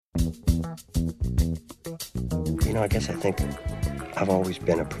I guess I think I've always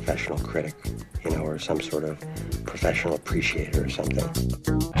been a professional critic, or some sort of professional appreciator or something.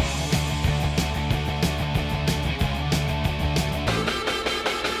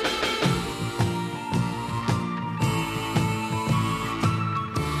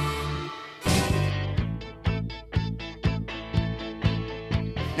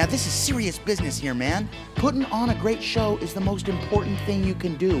 Now, this is serious business here, man. Putting on a great show is the most important thing you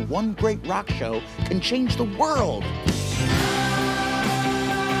can do. One great rock show can change the world.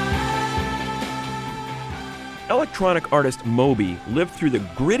 Electronic artist Moby lived through the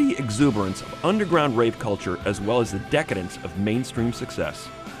gritty exuberance of underground rave culture as well as the decadence of mainstream success.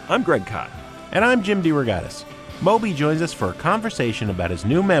 I'm Greg Kot. And I'm Jim DeRogatis. Moby joins us for a conversation about his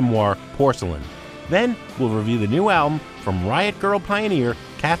new memoir, Porcelain. Then we'll review the new album from Riot Grrrl pioneer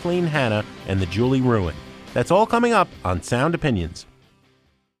Kathleen Hanna and the Julie Ruin. That's all coming up on Sound Opinions.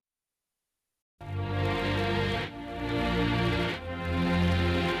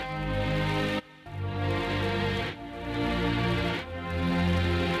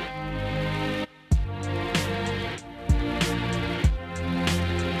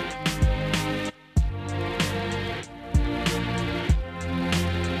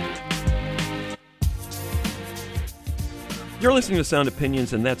 You're listening to Sound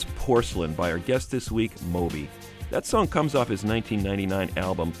Opinions, and that's Porcelain by our guest this week, Moby. That song comes off his 1999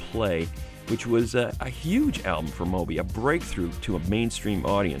 album, Play, which was a huge album for Moby, a breakthrough to a mainstream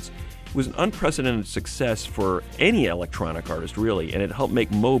audience. It was an unprecedented success for any electronic artist, really, and it helped make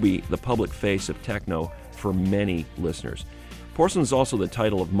Moby the public face of techno for many listeners. Porcelain is also the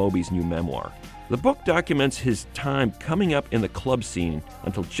title of Moby's new memoir. The book documents his time coming up in the club scene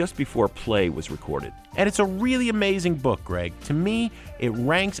until just before Play was recorded. And it's a really amazing book, Greg. To me, it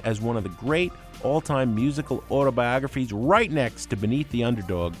ranks as one of the great all-time musical autobiographies right next to Beneath the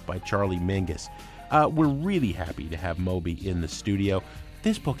Underdog by Charlie Mingus. We're really happy to have Moby in the studio.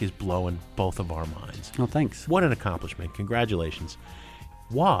 This book is blowing both of our minds. Oh, thanks. What an accomplishment. Congratulations.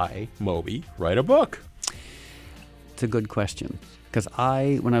 Why, Moby, write a book? It's a good question. Because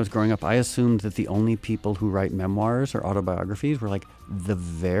when I was growing up, I assumed that the only people who write memoirs or autobiographies were like the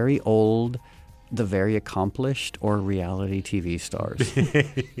very old, the very accomplished, or reality TV stars.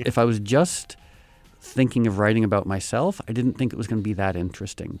 If I was just thinking of writing about myself, I didn't think it was going to be that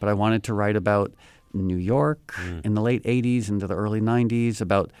interesting. But I wanted to write about New York in the late 80s into the early 90s,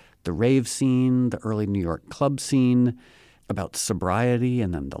 about the rave scene, the early New York club scene, about sobriety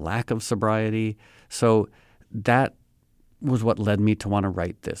and then the lack of sobriety. So that was what led me to want to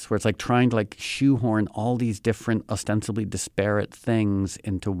write this, where it's like trying to shoehorn all these different ostensibly disparate things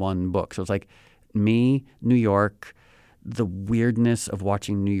into one book. So it's like me, New York, the weirdness of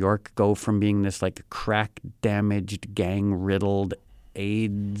watching New York go from being this crack-damaged, gang-riddled,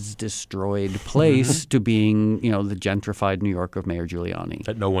 AIDS-destroyed place to being, the gentrified New York of Mayor Giuliani.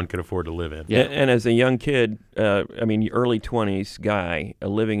 That no one could afford to live in. Yeah. And as a young kid, early 20s guy,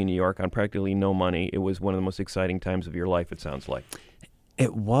 living in New York on practically no money, it was one of the most exciting times of your life, it sounds like.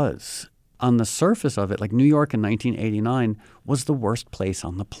 It was. On the surface of it, New York in 1989 was the worst place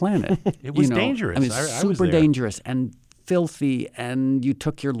on the planet. It was dangerous. I was super there. dangerous and filthy, and you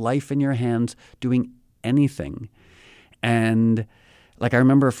took your life in your hands doing anything. And I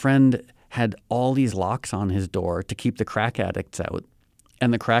remember a friend had all these locks on his door to keep the crack addicts out.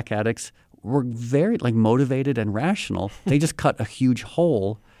 And the crack addicts were very motivated and rational. They just cut a huge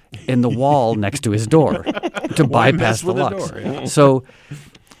hole in the wall next to his door to bypass the locks. Door, yeah. So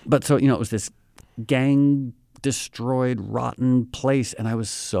it was this gang destroyed, rotten place, and I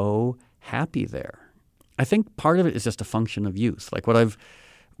was so happy there. I think part of it is just a function of youth. What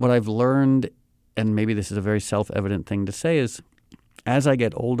I've learned, and maybe this is a very self-evident thing to say, is as I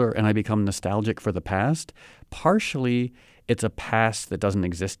get older and I become nostalgic for the past, partially it's a past that doesn't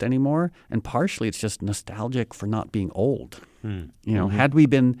exist anymore, and partially it's just nostalgic for not being old. Had we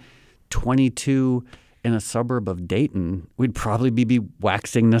been 22 in a suburb of Dayton, we'd probably be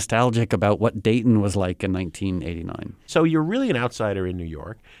waxing nostalgic about what Dayton was like in 1989. So you're really an outsider in New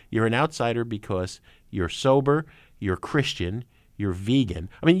York. You're an outsider because you're sober, you're Christian, you're vegan.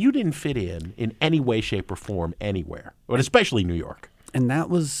 You didn't fit in any way, shape, or form anywhere, but especially New York. And that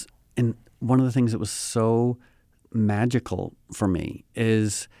was one of the things that was so magical for me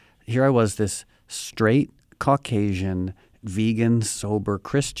is here I was, this straight Caucasian, vegan, sober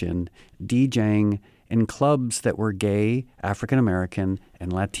Christian DJing in clubs that were gay, African-American,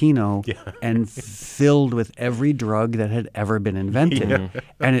 and Latino, and filled with every drug that had ever been invented. Yeah.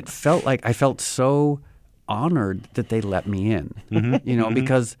 And it felt like I felt so honored that they let me in,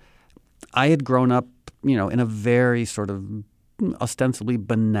 because I had grown up, in a very sort of ostensibly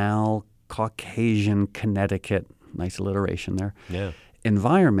banal Caucasian Connecticut, nice alliteration there,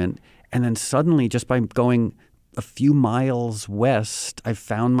 environment. And then suddenly, just by going a few miles west, I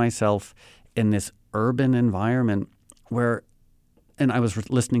found myself in this urban environment and I was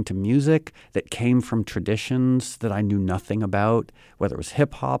listening to music that came from traditions that I knew nothing about, whether it was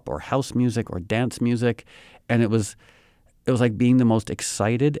hip hop or house music or dance music. And it was like being the most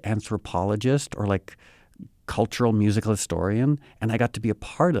excited anthropologist or like cultural musical historian, and I got to be a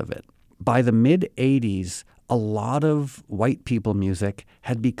part of it. By the mid-'80s, a lot of white people music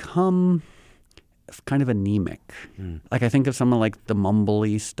had become kind of anemic. Like I think of some of like the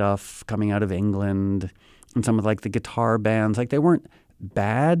mumbly stuff coming out of England and some of like the guitar bands. Like they weren't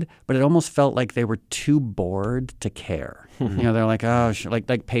bad, but it almost felt like they were too bored to care. They're like, oh,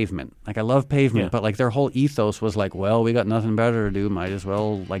 like Pavement. Like I love Pavement, but like their whole ethos was like, well, we got nothing better to do. Might as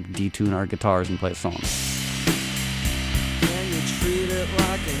well like detune our guitars and play a song. Can you treat it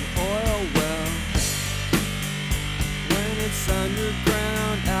like an oil well when it's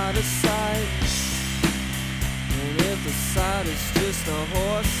underground, out of sight? And if the sight is just a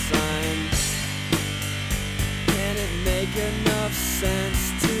horse sign, can it make enough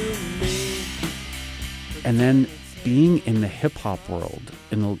sense to me? And then being in the hip-hop world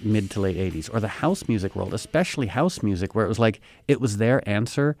in the mid to late 80s, or the house music world, especially house music, where it was like, it was their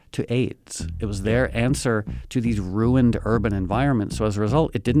answer to AIDS. It was their answer to these ruined urban environments. So as a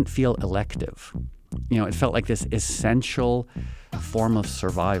result, it didn't feel elective. It felt like this essential form of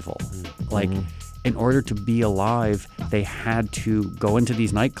survival. Like, in order to be alive, they had to go into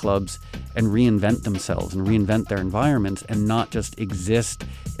these nightclubs and reinvent themselves and reinvent their environments and not just exist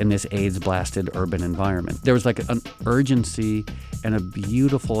in this AIDS-blasted urban environment. There was like an urgency and a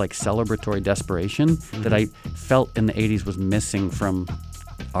beautiful like celebratory desperation that I felt in the 80s was missing from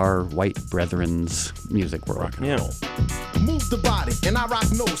our white brethren's music world. Rock and roll. Move the body, and I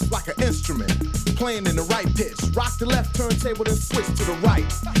rock notes like an instrument. Playing in the right pitch. Rock the left turntable, then switch to the right.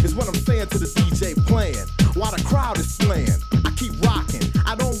 Is what I'm saying to the DJ playing. While the crowd is slaying, I keep rocking.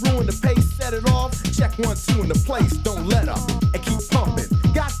 I don't ruin the pace, set it off. Check 1, 2 in the place, don't let up. And keep pumping.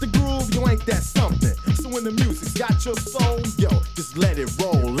 Got the groove, you ain't that something. So when the music's got your soul, yo, just let it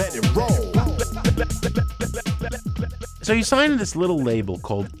roll, let it roll. So you sign this little label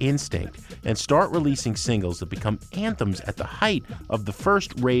called Instinct and start releasing singles that become anthems at the height of the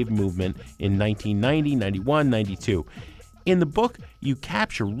first rave movement in 1990, 91, 92. In the book, you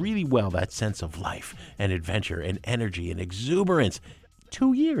capture really well that sense of life and adventure and energy and exuberance.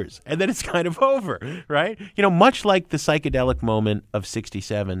 2 years, and then it's kind of over, right? Much like the psychedelic moment of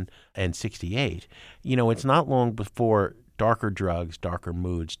 67 and 68, it's not long before darker drugs, darker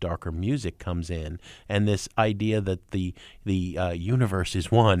moods, darker music comes in, and this idea that the universe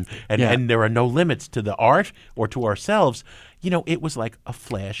is one, and there are no limits to the art or to ourselves. It was like a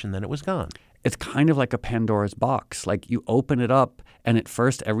flash, and then it was gone. It's kind of like a Pandora's box. Like you open it up, and at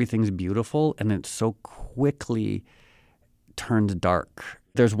first everything's beautiful, and it so quickly turns dark.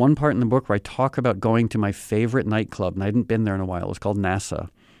 There's one part in the book where I talk about going to my favorite nightclub, and I hadn't been there in a while. It was called NASA.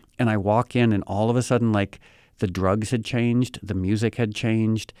 And I walk in, and all of a sudden, like, the drugs had changed, the music had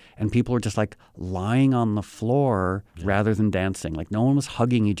changed, and people were just like lying on the floor rather than dancing. Like no one was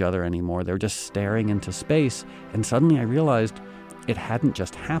hugging each other anymore. They were just staring into space. And suddenly I realized it hadn't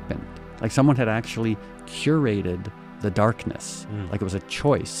just happened. Like someone had actually curated the darkness. Like it was a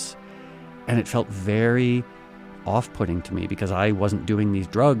choice. And it felt very off-putting to me because I wasn't doing these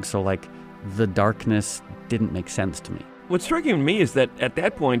drugs. So like the darkness didn't make sense to me. What's striking to me is that at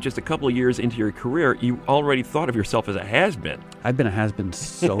that point, just a couple of years into your career, you already thought of yourself as a has-been. I've been a has-been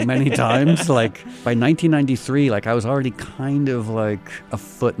so many times. Like by 1993, like I was already kind of like a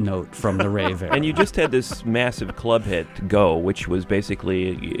footnote from the rave era. And you just had this massive club hit, Go, which was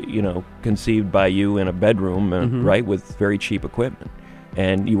basically, conceived by you in a bedroom, right, with very cheap equipment.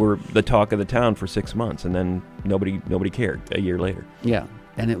 And you were the talk of the town for 6 months, and then nobody cared a year later. Yeah,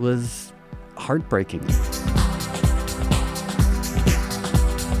 and it was heartbreaking.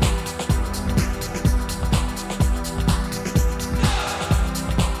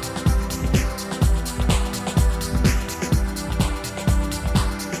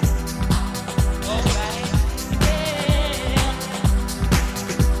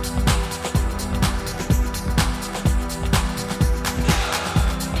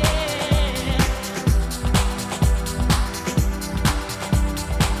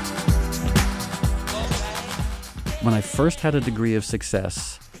 When I first had a degree of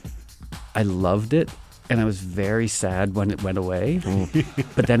success, I loved it, and I was very sad when it went away.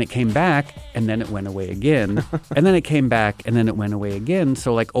 But then it came back, and then it went away again. And then it came back, and then it went away again.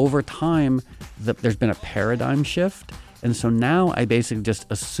 So like over time, there's been a paradigm shift, And so now I basically just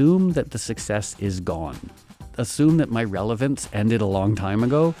assume that the success is gone. Assume that my relevance ended a long time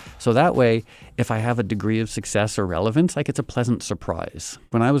ago. So that way, if I have a degree of success or relevance, like it's a pleasant surprise.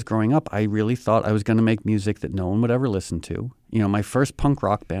 When I was growing up, I really thought I was going to make music that no one would ever listen to. You know, my first punk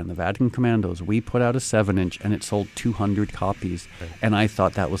rock band, the Vatican Commandos, we put out a 7-inch and it sold 200 copies. And I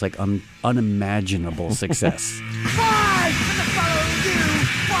thought that was like unimaginable success. Why must I follow you?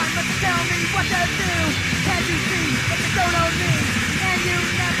 Why must you tell me what to do? Can't you see that you don't own me? And you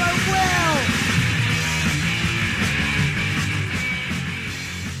never will.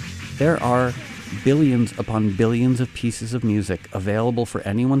 There are billions upon billions of pieces of music available for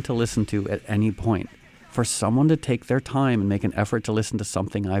anyone to listen to at any point. For someone to take their time and make an effort to listen to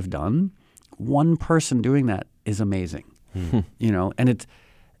something I've done, one person doing that is amazing. You know, and it's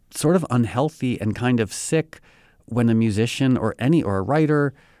sort of unhealthy and kind of sick when a musician or a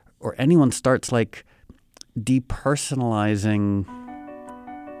writer or anyone starts like depersonalizing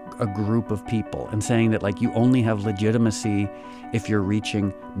a group of people and saying that like you only have legitimacy if you're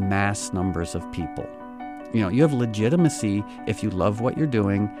reaching mass numbers of people. You know, you have legitimacy if you love what you're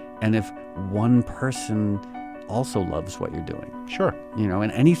doing and if one person also loves what you're doing. Sure. You know,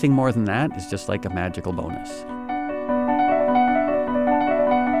 and anything more than that is just like a magical bonus.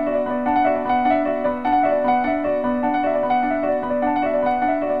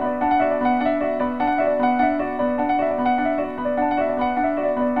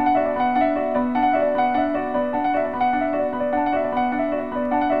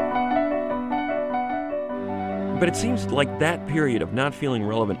 But it seems like that period of not feeling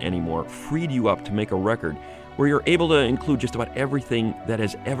relevant anymore freed you up to make a record where you're able to include just about everything that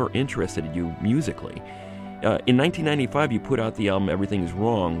has ever interested you musically. In 1995, you put out the album Everything Is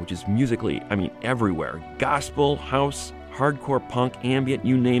Wrong, which is musically, everywhere. Gospel, house, hardcore punk, ambient,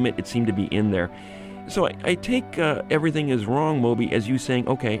 you name it, it seemed to be in there. So I take Everything Is Wrong, Moby, as you saying,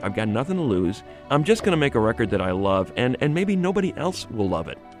 okay, I've got nothing to lose. I'm just going to make a record that I love, and maybe nobody else will love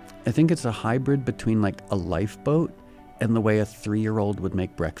it. I think it's a hybrid between like a lifeboat and the way a 3-year-old would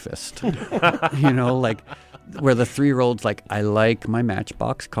make breakfast. You know, like where the 3-year-old's like, I like my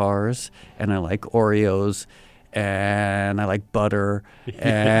Matchbox cars and I like Oreos and I like butter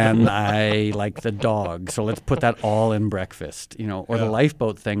and I like the dog. So let's put that all in breakfast, you know, or the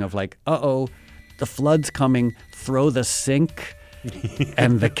lifeboat thing of like, uh-oh, the flood's coming, throw the sink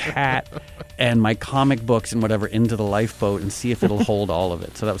and the cat and my comic books and whatever into the lifeboat and see if it'll hold all of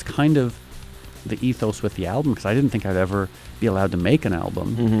it. So that was kind of the ethos with the album, because I didn't think I'd ever be allowed to make an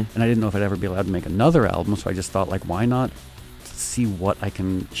album, and I didn't know if I'd ever be allowed to make another album, so I just thought, like, why not see what I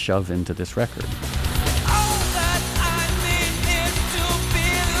can shove into this record?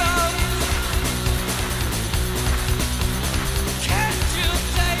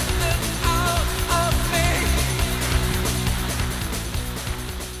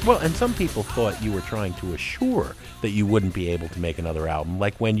 Well, and some people thought you were trying to assure that you wouldn't be able to make another album,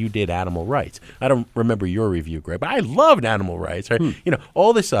 like when you did Animal Rights. I don't remember your review, Greg, but I loved Animal Rights. Right? You know, all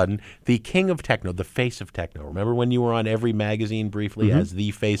of a sudden, the king of techno, the face of techno, remember when you were on every magazine briefly as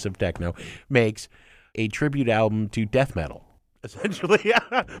the face of techno, makes a tribute album to death metal, essentially,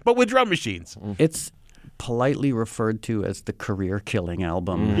 but with drum machines. It's politely referred to as the career-killing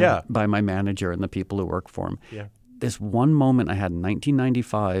album by my manager and the people who work for him. Yeah. This one moment I had in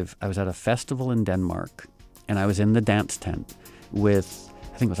 1995, I was at a festival in Denmark, and I was in the dance tent with,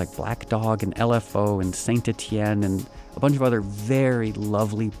 I think it was like Black Dog and LFO and Saint Etienne and a bunch of other very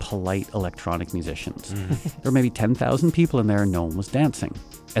lovely, polite electronic musicians. There were maybe 10,000 people in there and no one was dancing.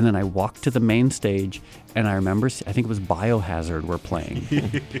 And then I walked to the main stage, and I remember, I think it was Biohazard were playing,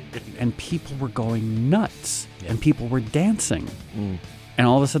 and people were going nuts, and people were dancing. And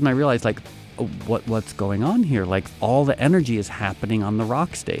all of a sudden I realized, like, what's going on here? Like, all the energy is happening on the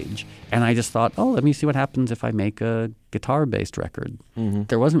rock stage. And I just thought, let me see what happens if I make a guitar-based record.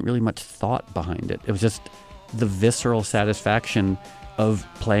 There wasn't really much thought behind it. It was just the visceral satisfaction of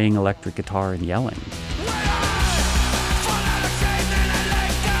playing electric guitar and yelling.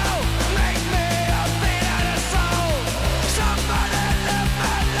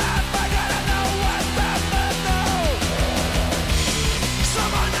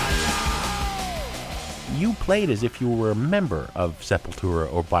 You played as if you were a member of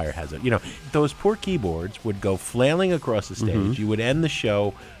Sepultura or Biohazard. You know, those poor keyboards would go flailing across the stage. You would end the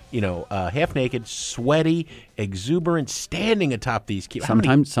show, you know, half naked, sweaty, exuberant, standing atop these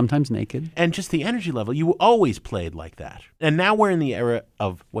keyboards. Sometimes naked. And just the energy level. You always played like that. And now we're in the era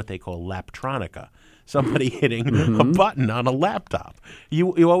of what they call laptronica. Somebody hitting a button on a laptop.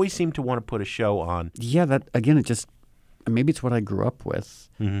 You always seem to want to put a show on. Yeah, that, again, it just maybe it's what I grew up with,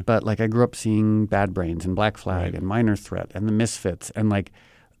 but like I grew up seeing Bad Brains and Black Flag and Minor Threat and the Misfits, and like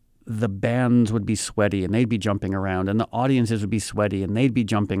the bands would be sweaty and they'd be jumping around, and the audiences would be sweaty and they'd be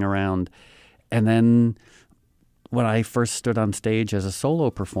jumping around. And then when I first stood on stage as a solo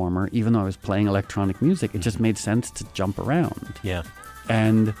performer, even though I was playing electronic music, it just made sense to jump around. Yeah.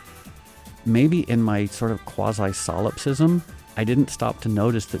 And maybe in my sort of quasi-solipsism, I didn't stop to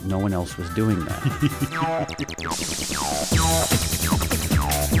notice that no one else was doing that.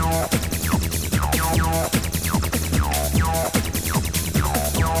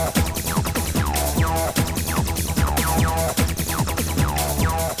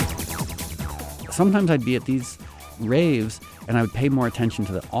 Sometimes I'd be at these raves and I would pay more attention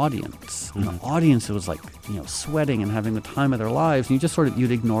to the audience. And the audience was like, sweating and having the time of their lives, and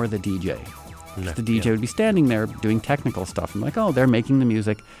you'd ignore the DJ. The DJ would be standing there doing technical stuff. I'm like, oh, they're making the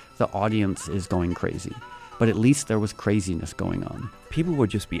music. The audience is going crazy. But at least there was craziness going on. People would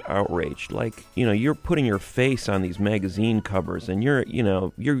just be outraged. Like, you're putting your face on these magazine covers, and you're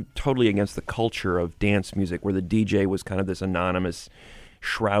totally against the culture of dance music where the DJ was kind of this anonymous,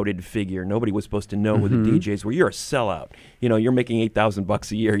 shrouded figure. Nobody was supposed to know who the DJs were. You're a sellout. You're making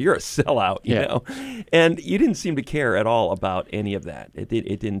 $8,000 a year. You're a sellout, you know. And you didn't seem to care at all about any of that. It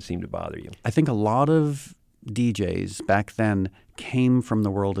didn't seem to bother you. I think a lot of DJs back then came from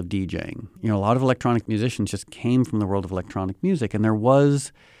the world of DJing. A lot of electronic musicians just came from the world of electronic music, and there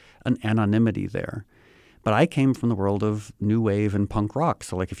was an anonymity there. But I came from the world of new wave and punk rock.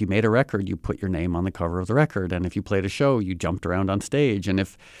 So like if you made a record, you put your name on the cover of the record. And if you played a show, you jumped around on stage. And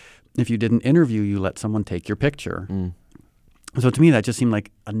if you did an interview, you let someone take your picture. So to me, that just seemed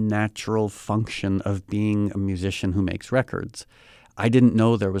like a natural function of being a musician who makes records. I didn't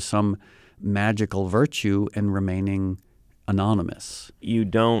know there was some magical virtue in remaining anonymous. You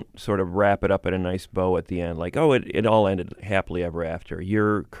don't sort of wrap it up in a nice bow at the end, like, oh, it all ended happily ever after.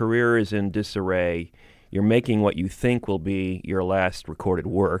 Your career is in disarray. You're making what you think will be your last recorded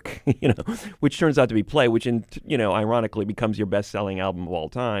work, which turns out to be Play, which, ironically becomes your best-selling album of all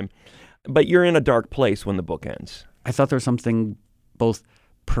time. But you're in a dark place when the book ends. I thought there was something both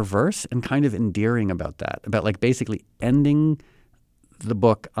perverse and kind of endearing about that, about like basically ending the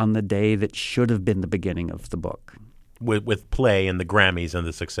book on the day that should have been the beginning of the book. With Play and the Grammys and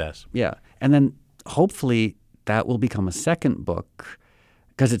the success. Yeah. And then hopefully that will become a second book.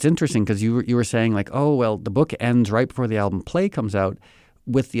 Because it's interesting, because you were saying like, oh, well, the book ends right before the album Play comes out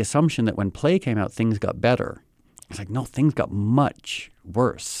with the assumption that when Play came out, things got better. It's like, no, things got much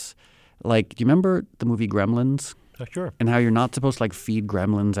worse. Like, do you remember the movie Gremlins? Sure. And how you're not supposed to like feed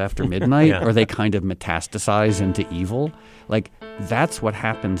gremlins after midnight or they kind of metastasize into evil? Like, that's what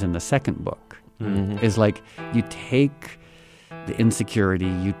happens in the second book. Is like you take the insecurity,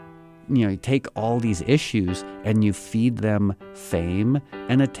 you take all these issues and you feed them fame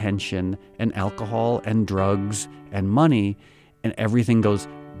and attention and alcohol and drugs and money, and everything goes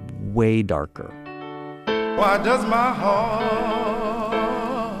way darker. Why does my heart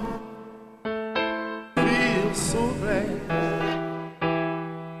feel so bad?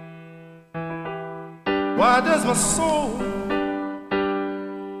 Why does my soul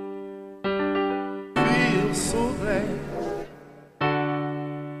feel so glad?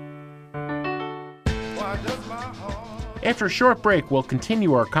 After a short break, we'll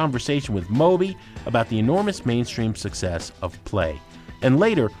continue our conversation with Moby about the enormous mainstream success of Play. And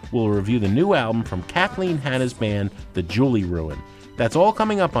later, we'll review the new album from Kathleen Hanna's band, The Julie Ruin. That's all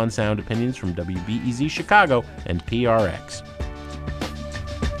coming up on Sound Opinions from WBEZ Chicago and PRX.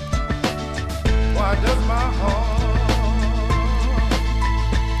 Why does my heart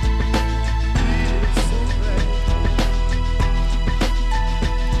feel so bad?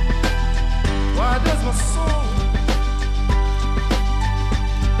 Why does my soul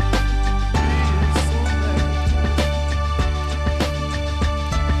feel so bad?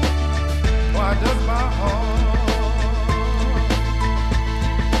 Why does my heart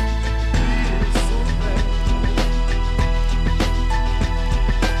feel so bad?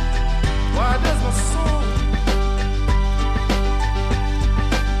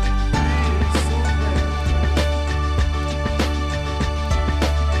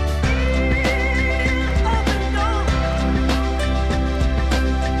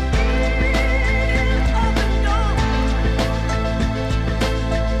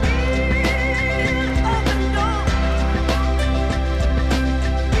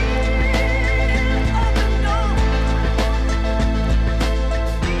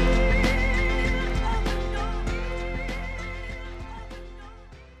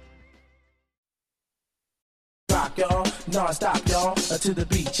 rock, y'all. Non-stop, y'all. To the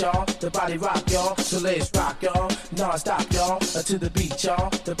beat, y'all. The body rock, y'all. So let's rock, y'all. Non-stop, y'all. To the beat, y'all.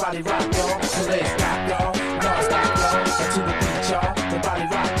 The body rock, y'all. So let's rock, y'all. Non-stop, y'all. To the beat, y'all. The body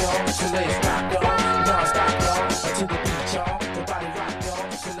rock, y'all. So let's rock, y'all. Non-stop, y'all. To the beat, y'all. The body rock,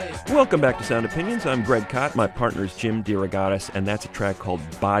 y'all. So let's. Welcome back to Sound Opinions. I'm Greg Kot. My partner is Jim DeRogatis, and that's a track called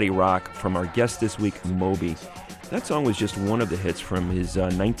Body Rock from our guest this week, Moby. That song was just one of the hits from his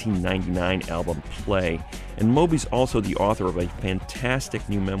 1999 album, Play. And Moby's also the author of a fantastic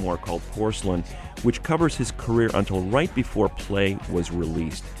new memoir called Porcelain, which covers his career until right before Play was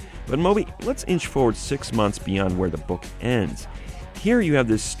released. But Moby, let's inch forward 6 months beyond where the book ends. Here you have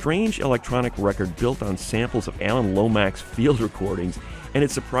this strange electronic record built on samples of Alan Lomax's field recordings, and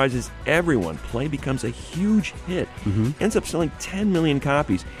it surprises everyone. Play becomes a huge hit, ends up selling 10 million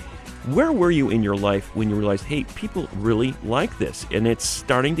copies. Where were you in your life when you realized, hey, people really like this, and it's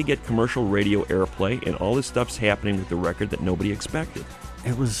starting to get commercial radio airplay, and all this stuff's happening with the record that nobody expected?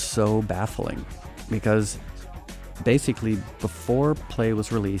 It was so baffling because basically before Play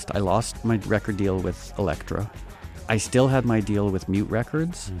was released, I lost my record deal with Elektra. I still had my deal with Mute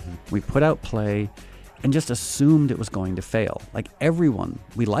Records. We put out Play and just assumed it was going to fail. Like everyone,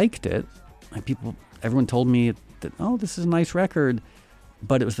 we liked it. Everyone told me that, oh, this is a nice record.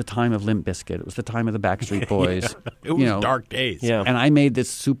 But it was the time of Limp Bizkit. It was the time of the Backstreet Boys. It was dark days. Yeah. And I made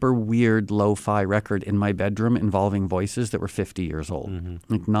this super weird lo-fi record in my bedroom involving voices that were 50 years old.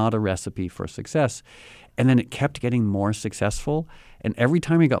 Like not a recipe for success. And then it kept getting more successful. And every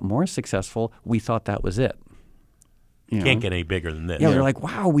time it got more successful, we thought that was it. Can't get any bigger than this. Yeah, we're like,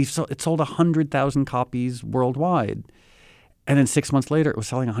 wow, it sold 100,000 copies worldwide. And then 6 months later, it was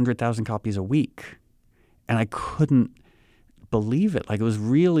selling 100,000 copies a week. And I couldn't believe it. Like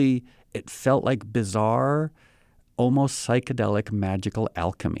it felt like bizarre, almost psychedelic, magical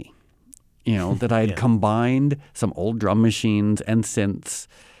alchemy. That I had combined some old drum machines and synths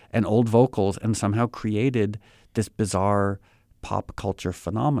and old vocals and somehow created this bizarre pop culture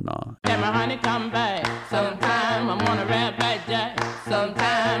phenomena. Can my honey come back? Sometime I'm on a red back jack.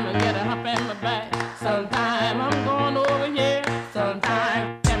 Sometime I get a hump in my back. Sometime I'm going over here.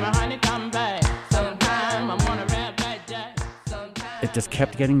 Sometime can my honey come back? Sometime I'm on a red back jack. It just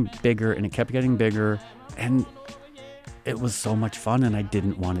kept getting bigger and it kept getting bigger, and it was so much fun, and I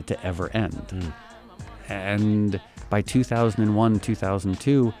didn't want it to ever end. And by 2001,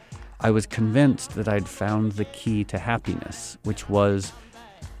 2002, I was convinced that I'd found the key to happiness, which was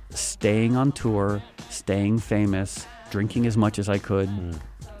staying on tour, staying famous, drinking as much as I could,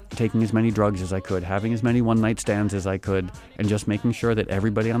 taking as many drugs as I could, having as many one-night stands as I could, and just making sure that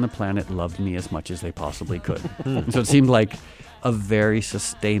everybody on the planet loved me as much as they possibly could. So it seemed like a very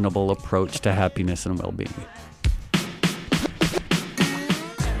sustainable approach to happiness and well-being.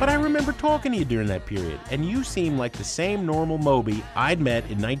 But I remember talking to you during that period, and you seemed like the same normal Moby I'd met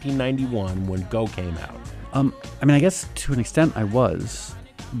in 1991 when Go came out. I guess to an extent I was,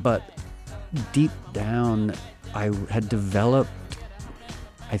 but deep down I had developed,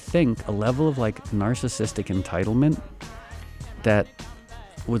 I think, a level of narcissistic entitlement that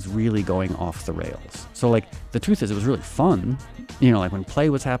was really going off the rails. So the truth is it was really fun. When Play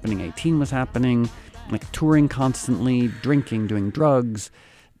was happening, 18 was happening, touring constantly, drinking, doing drugs,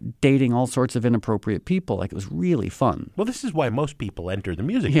 dating all sorts of inappropriate people. It was really fun. Well, this is why most people enter the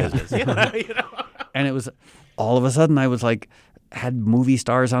music business. And it was, all of a sudden I was had movie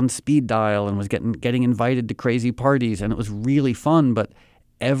stars on speed dial and was getting invited to crazy parties, and it was really fun. But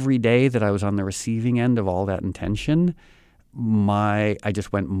every day that I was on the receiving end of all that intention, I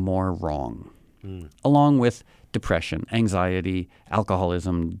just went more wrong. Along with depression, anxiety,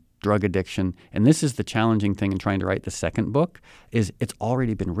 alcoholism, drug addiction. And this is the challenging thing in trying to write the second book, is it's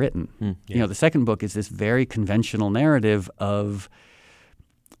already been written. The second book is this very conventional narrative of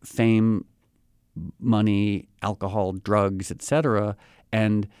fame, money, alcohol, drugs, etc.,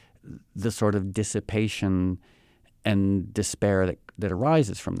 and the sort of dissipation and despair that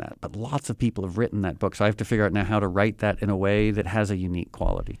arises from that. But lots of people have written that book, so I have to figure out now how to write that in a way that has a unique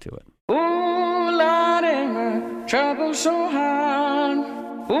quality to it. Ooh, Lordy, my trouble so hard.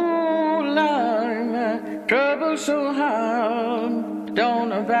 Ooh, Lordy, my trouble so hard. Don't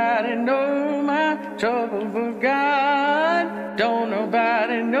nobody know my trouble but God. Don't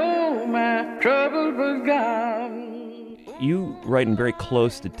nobody know my trouble but God. You write in very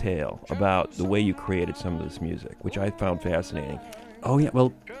close detail about the way you created some of this music, which I found fascinating. Oh, yeah.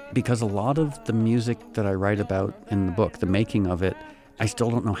 Well, because a lot of the music that I write about in the book, the making of it, I still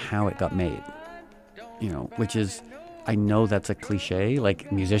don't know how it got made. Which is, I know that's a cliche.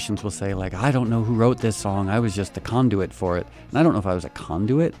 Musicians will say, I don't know who wrote this song. I was just the conduit for it. And I don't know if I was a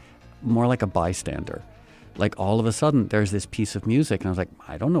conduit, more like a bystander. like all of a sudden there's this piece of music and I was like,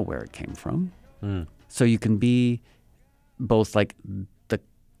 I don't know where it came from. So you can be both like the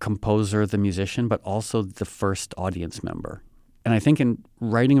composer, the musician, but also the first audience member. And I think in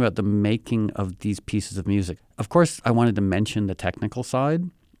writing about the making of these pieces of music, of course, I wanted to mention the technical side,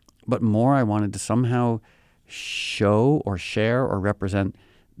 but more I wanted to somehow show or share or represent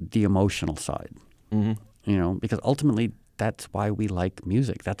the emotional side. You know, because ultimately that's why we like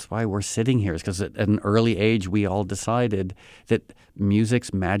music. That's why we're sitting here. It's because at an early age we all decided that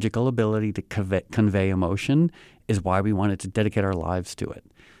music's magical ability to convey emotion is why we wanted to dedicate our lives to it.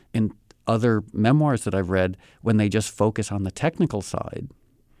 In other memoirs that I've read, when they just focus on the technical side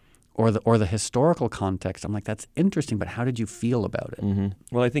or the historical context, I'm like, that's interesting, but how did you feel about it?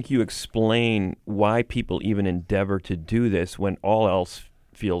 Well, I think you explain why people even endeavor to do this when all else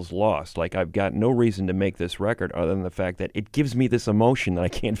feels lost. Like, I've got no reason to make this record other than the fact that it gives me this emotion that I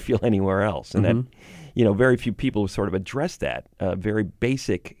can't feel anywhere else. And that, you know, very few people sort of address that very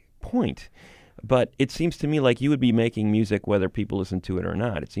basic point. But it seems to me like you would be making music whether people listen to it or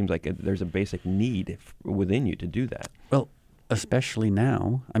not. It seems like there's a basic need within you to do that. Well, especially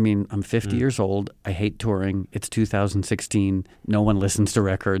now. I mean, I'm 50 years old. I hate touring. It's 2016. No one listens to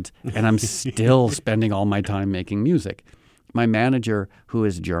records. And I'm still spending all my time making music. My manager, who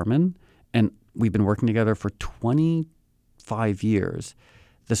is German, and we've been working together for 25 years,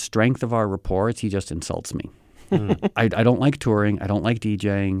 the strength of our rapport is he just insults me. I don't like touring. I don't like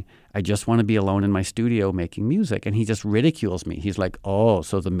DJing. I just want to be alone in my studio making music. And he just ridicules me. He's like, oh,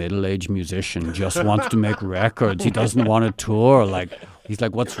 so the middle-aged musician just wants to make records. He doesn't want to tour. Like, he's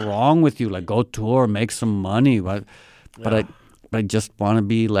like, what's wrong with you? Like, go tour, make some money. But I just want to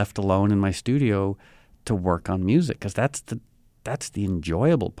be left alone in my studio to work on music because that's the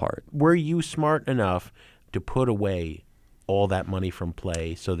enjoyable part. Were you smart enough to put away all that money from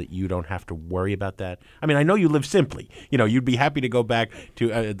play so that you don't have to worry about that? I mean, I know you live simply. You know, you'd be happy to go back to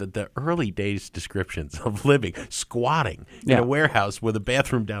the early days descriptions of living, squatting in a warehouse with a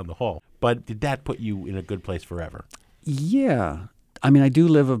bathroom down the hall. But did that put you in a good place forever? Yeah. I mean, I do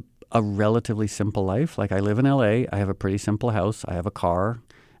live a relatively simple life. Like, I live in L.A. I have a pretty simple house. I have a car.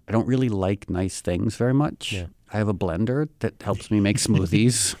 I don't really like nice things very much. Yeah. I have a blender that helps me make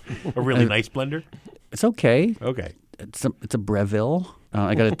smoothies. A really nice blender? It's okay. Okay. It's a Breville.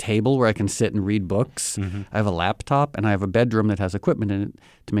 I got a table where I can sit and read books. I have a laptop, and I have a bedroom that has equipment in it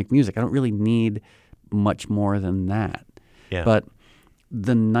to make music. I don't really need much more than that. Yeah. But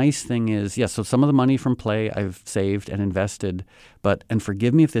the nice thing is, so some of the money from play I've saved and invested. And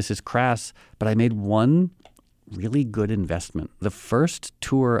forgive me if this is crass, but I made one really good investment. The first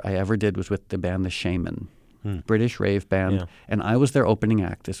tour I ever did was with the band The Shaman, British rave band, and I was their opening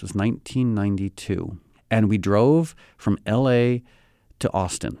act. This was 1992. And we drove from L.A. to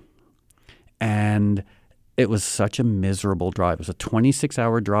Austin. And it was such a miserable drive. It was a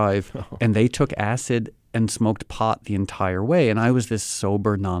 26-hour drive, and they took acid and smoked pot the entire way. And I was this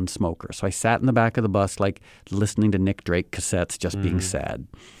sober non-smoker. So I sat in the back of the bus, like, listening to Nick Drake cassettes, just being sad.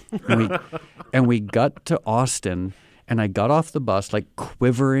 And we got to Austin, and I got off the bus, like,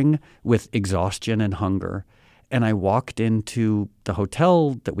 quivering with exhaustion and hunger. And I walked into the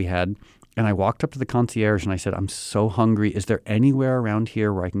hotel that we had, and I walked up to the concierge and I said, I'm so hungry. Is there anywhere around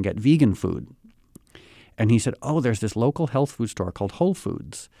here where I can get vegan food? And he said, oh, there's this local health food store called Whole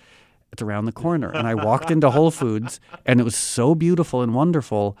Foods. It's around the corner. And I walked into Whole Foods, and it was so beautiful and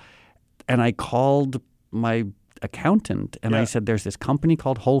wonderful. And I called my accountant, and I said, there's this company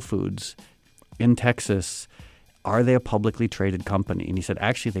called Whole Foods in Texas. Are they a publicly traded company? And he said,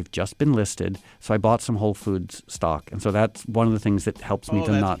 actually, they've just been listed. So I bought some Whole Foods stock. And so that's one of the things that helps me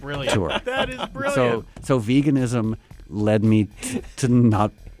to not tour. That is brilliant. So veganism led me to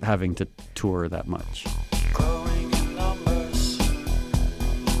not having to tour that much. Growing in numbers,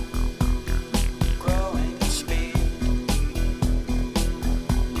 growing in speed.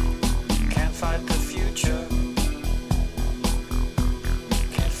 Can't fight the future,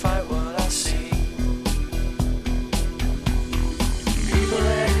 can't fight what I see. People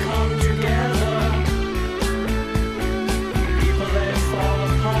that come together, people that fall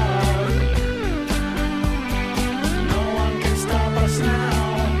apart. No one can stop us now,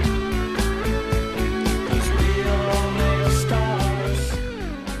 'cause we are all made of stars.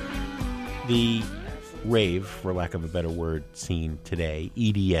 The rave, for lack of a better word, scene today,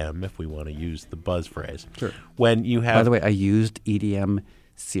 EDM, if we want to use the buzz phrase. Sure. When you have... By the way, I used EDM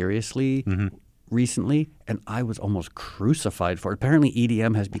seriously recently, and I was almost crucified for it. Apparently,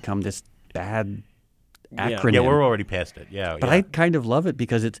 EDM has become this bad acronym. Yeah, we're already past it. But I kind of love it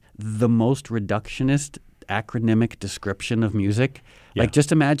because it's the most reductionist acronymic description of music. Yeah. Like,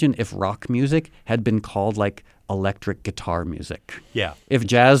 just imagine if rock music had been called like electric guitar music. Yeah. If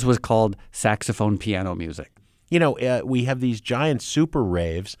jazz was called saxophone piano music. You know, we have these giant super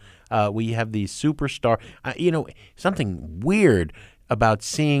raves. We have these superstar. Something weird about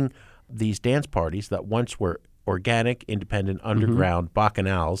seeing these dance parties that once were organic, independent, underground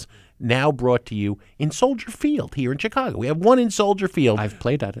bacchanals, now brought to you in Soldier Field here in Chicago. We have one in Soldier Field. I've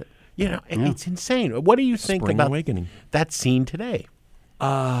played at it. You know, it's insane. What do you think Spring about awakening. that scene today?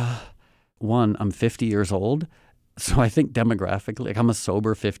 One, I'm 50 years old. So I think demographically, like I'm a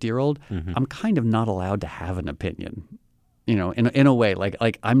sober 50-year-old. I'm kind of not allowed to have an opinion, you know, in a way.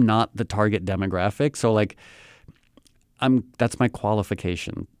 Like I'm not the target demographic. So like that's my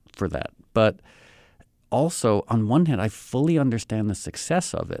qualification for that. But also, on one hand, I fully understand the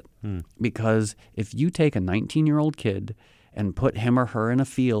success of it because if you take a 19-year-old kid and put him or her in a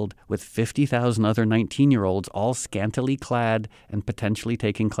field with 50,000 other 19-year-olds all scantily clad and potentially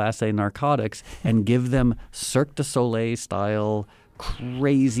taking Class A narcotics and give them Cirque du Soleil-style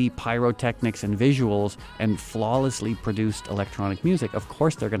crazy pyrotechnics and visuals and flawlessly produced electronic music, of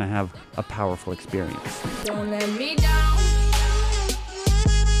course they're going to have a powerful experience. Don't let me down.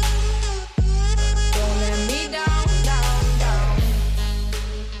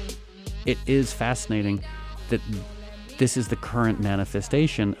 It is fascinating that this is the current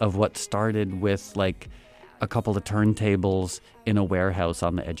manifestation of what started with like a couple of turntables in a warehouse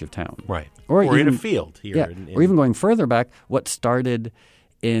on the edge of town. Right. Or in even, a field here. Yeah. Or even going further back, what started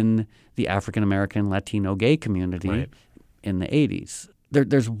in the African American Latino gay community in the 80s.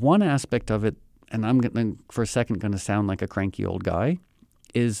 There's one aspect of it, and I'm gonna, for a second going to sound like a cranky old guy,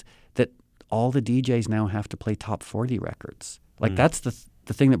 is that all the DJs now have to play top 40 records. Like that's the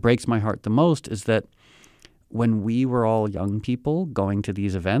thing that breaks my heart the most is that when we were all young people going to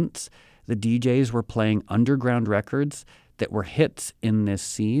these events, the DJs were playing underground records that were hits in this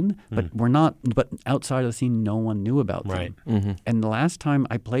scene, but were not. But outside of the scene, no one knew about them. Right. And the last time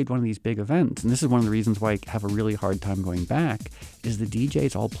I played one of these big events, and this is one of the reasons why I have a really hard time going back, is the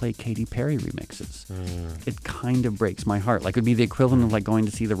DJs all play Katy Perry remixes. It kind of breaks my heart. Like it would be the equivalent of like going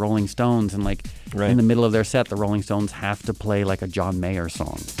to see the Rolling Stones, and like in the middle of their set, the Rolling Stones have to play like a John Mayer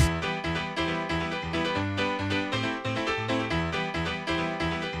song.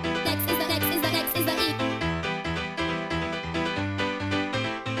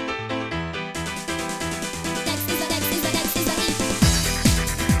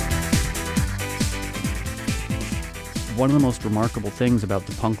 One of the most remarkable things about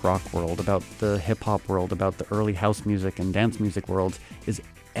the punk rock world, about the hip-hop world, about the early house music and dance music worlds is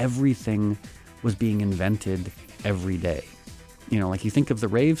everything was being invented every day. You know, like you think of the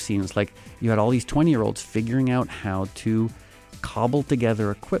rave scenes, like you had all these 20-year-olds figuring out how to cobble together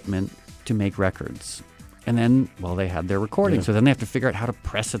equipment to make records. And then, well, they had their recording, so then they have to figure out how to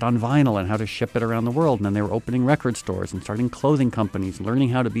press it on vinyl and how to ship it around the world. And then they were opening record stores and starting clothing companies, learning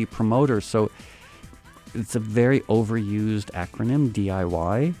how to be promoters. So it's a very overused acronym,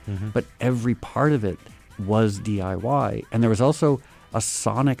 DIY, but every part of it was DIY. And there was also a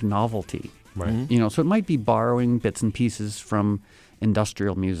sonic novelty. Right. You know, so it might be borrowing bits and pieces from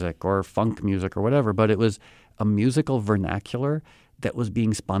industrial music or funk music or whatever, but it was a musical vernacular that was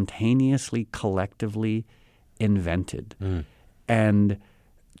being spontaneously, collectively invented. And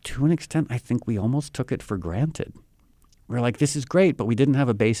to an extent, I think we almost took it for granted. We're like, this is great, but we didn't have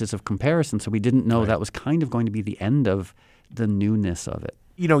a basis of comparison, so we didn't know that was kind of going to be the end of the newness of it.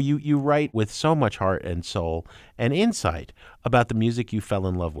 You know, you write with so much heart and soul and insight about the music you fell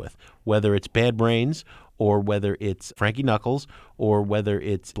in love with, whether it's Bad Brains or whether it's Frankie Knuckles or whether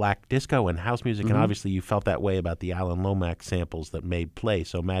it's black disco and house music. And obviously you felt that way about the Alan Lomax samples that made play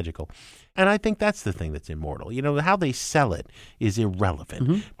so magical. And I think that's the thing that's immortal. You know, how they sell it is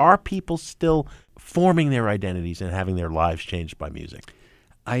irrelevant. Are people still forming their identities and having their lives changed by music?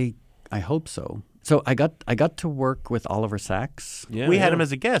 I hope so. So I got to work with Oliver Sacks. We had him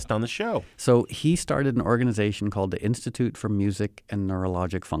as a guest on the show. So he started an organization called the Institute for Music and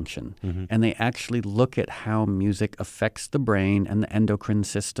Neurologic Function. And they actually look at how music affects the brain and the endocrine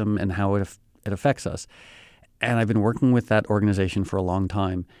system and how it affects us. And I've been working with that organization for a long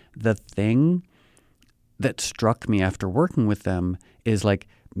time. The thing that struck me after working with them is like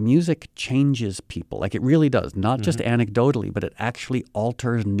music changes people. Like it really does, not just anecdotally, but it actually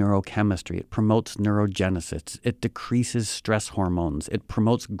alters neurochemistry. It promotes neurogenesis. It decreases stress hormones. It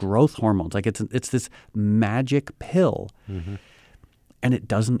promotes growth hormones. Like it's this magic pill, and it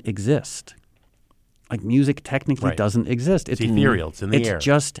doesn't exist. Like music technically doesn't exist. It's ethereal. It's in the air. It's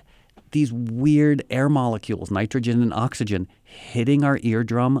just these weird air molecules, nitrogen and oxygen, hitting our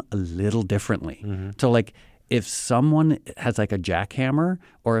eardrum a little differently. So like if someone has like a jackhammer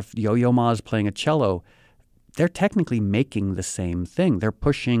or if Yo-Yo Ma is playing a cello, they're technically making the same thing. They're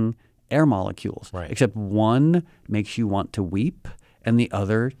pushing air molecules, Right. except one makes you want to weep and the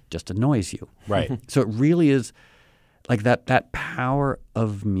other just annoys you. Right. So it really is like that power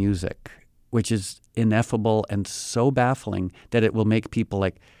of music, which is ineffable and so baffling that it will make people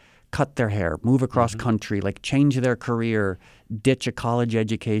like cut their hair, move across country, like change their career, ditch a college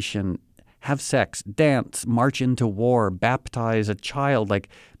education, have sex, dance, march into war, baptize a child. Like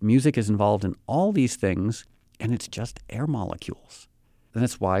music is involved in all these things, and it's just air molecules. And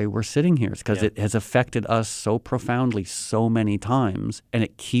that's why we're sitting here. It's because it has affected us so profoundly so many times, and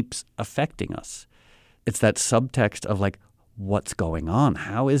it keeps affecting us. It's that subtext of like, what's going on?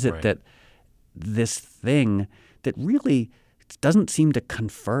 How is it that this thing that really doesn't seem to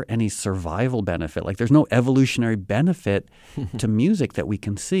confer any survival benefit, like there's no evolutionary benefit to music that we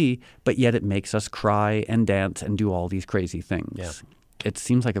can see, but yet it makes us cry and dance and do all these crazy things. Yeah. It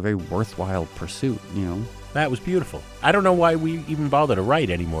seems like a very worthwhile pursuit, you know? That was beautiful. I don't know why we even bother to write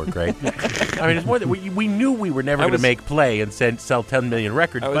anymore, Greg. I mean, it's more that we knew we were never going to make play and sell 10 million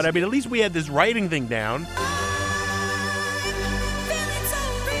records, but I mean, at least we had this writing thing down.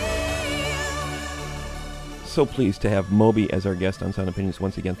 So pleased to have Moby as our guest on Sound Opinions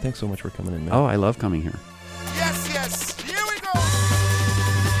once again. Thanks so much for coming in, man. Oh, I love coming here. Yes, yes, here we go.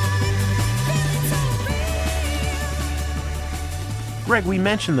 Greg, we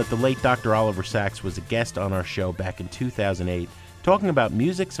mentioned that the late Dr. Oliver Sacks was a guest on our show back in 2008, talking about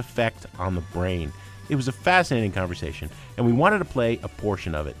music's effect on the brain. It was a fascinating conversation, and we wanted to play a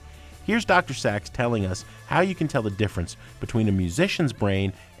portion of it. Here's Dr. Sacks telling us how you can tell the difference between a musician's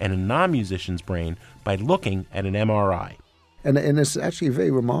brain and a non-musician's brain by looking at an MRI. And it's actually very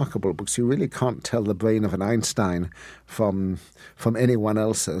remarkable because you really can't tell the brain of an Einstein from anyone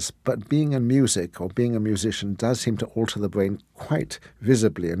else's. But being in music or being a musician does seem to alter the brain quite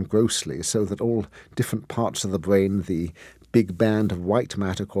visibly and grossly, so that all different parts of the brain, the big band of white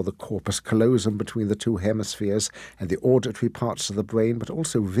matter called the corpus callosum between the two hemispheres, and the auditory parts of the brain, but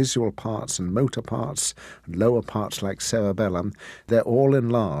also visual parts and motor parts, and lower parts like cerebellum, they're all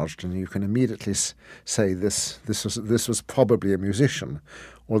enlarged, and you can immediately say this was probably a musician.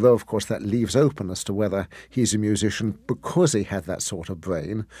 Although, of course, that leaves open as to whether he's a musician because he had that sort of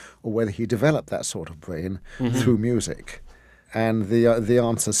brain, or whether he developed that sort of brain through music. And the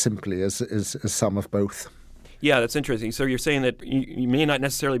answer simply is some of both. Yeah, that's interesting. So you're saying that you may not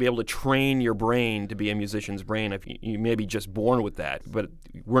necessarily be able to train your brain to be a musician's brain. If you may be just born with that, but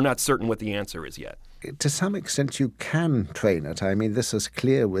we're not certain what the answer is yet. To some extent, you can train it. I mean, this is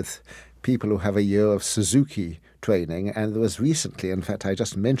clear with people who have a year of Suzuki training, and there was recently, in fact, I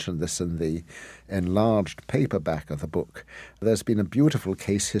just mentioned this in the enlarged paperback of the book, there's been a beautiful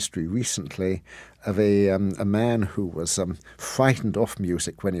case history recently of a man who was frightened off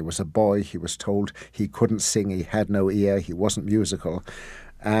music when he was a boy. He was told he couldn't sing, he had no ear, he wasn't musical,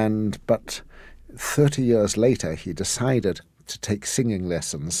 but 30 years later he decided to take singing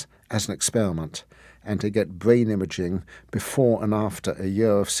lessons as an experiment and to get brain imaging before and after a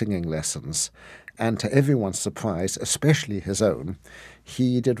year of singing lessons. And to everyone's surprise, especially his own,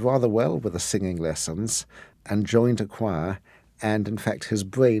 he did rather well with the singing lessons and joined a choir. And in fact, his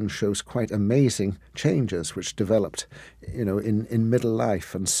brain shows quite amazing changes which developed, in middle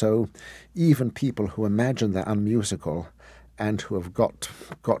life. And so even people who imagine they're unmusical and who have got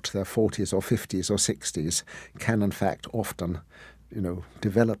to their 40s or 50s or 60s can in fact often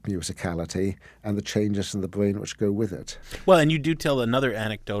develop musicality and the changes in the brain which go with it. Well, and you do tell another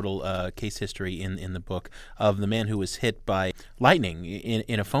anecdotal case history in the book of the man who was hit by lightning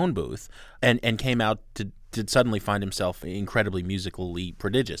in a phone booth and came out to suddenly find himself incredibly musically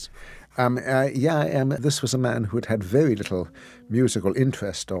prodigious. This was a man who had had very little musical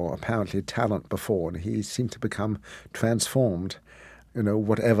interest or apparently talent before, and he seemed to become transformed.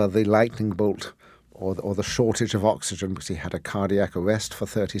 Whatever the lightning bolt or the shortage of oxygen, because he had a cardiac arrest for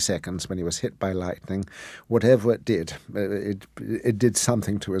 30 seconds when he was hit by lightning, whatever it did, it did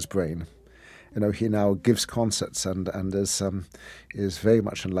something to his brain. He now gives concerts and is very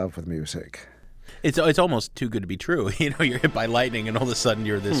much in love with music. It's almost too good to be true. You're hit by lightning and all of a sudden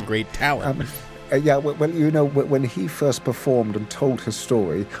you're this great talent. When he first performed and told his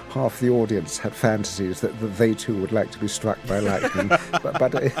story, half the audience had fantasies that they too would like to be struck by lightning.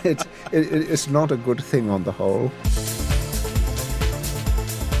 but it's not a good thing on the whole.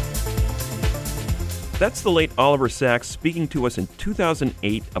 That's the late Oliver Sacks speaking to us in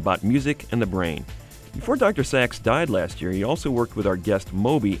 2008 about music and the brain. Before Dr. Sacks died last year, he also worked with our guest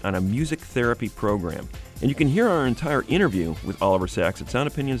Moby on a music therapy program. And you can hear our entire interview with Oliver Sacks at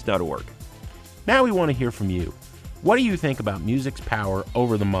soundopinions.org. Now we want to hear from you. What do you think about music's power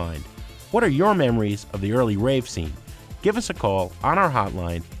over the mind? What are your memories of the early rave scene? Give us a call on our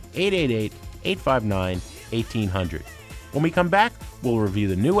hotline, 888-859-1800. When we come back, we'll review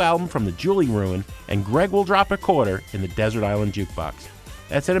the new album from the Julie Ruin, and Greg will drop a quarter in the Desert Island Jukebox.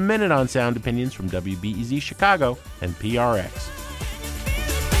 That's in a minute on Sound Opinions from WBEZ Chicago and PRX.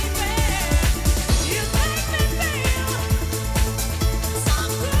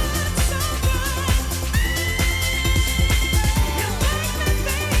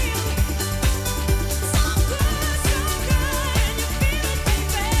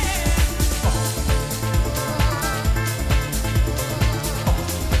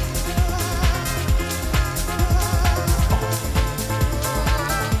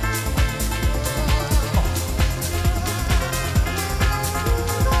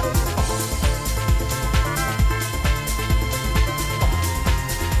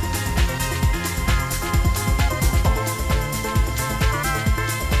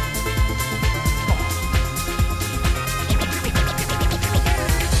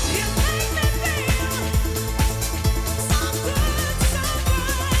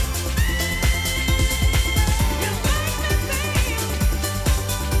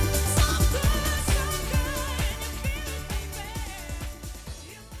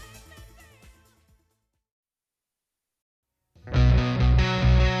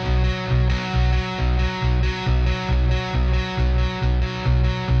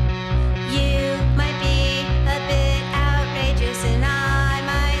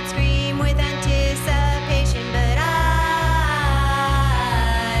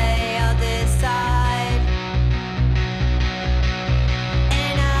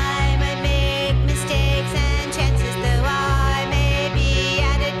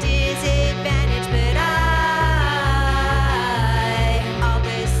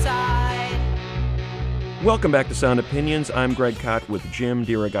 Welcome back to Sound Opinions. I'm Greg Kot with Jim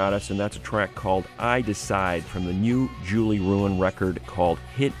DeRogatis, and that's a track called I Decide from the new Julie Ruin record called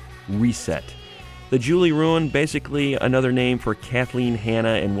Hit Reset. The Julie Ruin, basically another name for Kathleen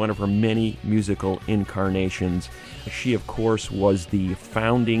Hanna in one of her many musical incarnations. She, of course, was the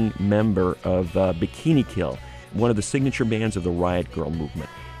founding member of Bikini Kill, one of the signature bands of the Riot Grrrl movement.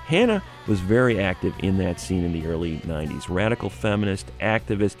 Hanna was very active in that scene in the early 90s. Radical feminist,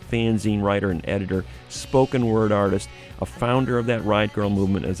 activist, fanzine writer and editor, spoken word artist, a founder of that Riot Grrrl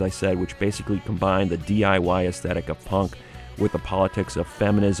movement, as I said, which basically combined the DIY aesthetic of punk with the politics of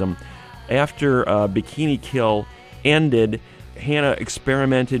feminism. After Bikini Kill ended, Hanna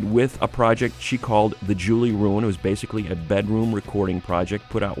experimented with a project she called The Julie Ruin. It was basically a bedroom recording project,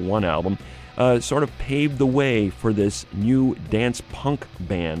 put out one album. Sort of paved the way for this new dance punk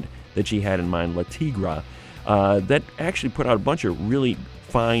band that she had in mind, La Tigra, that actually put out a bunch of really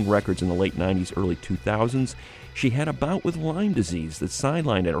fine records in the late 90s, early 2000s. She had a bout with Lyme disease that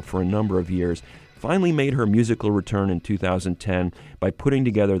sidelined her for a number of years, finally made her musical return in 2010 by putting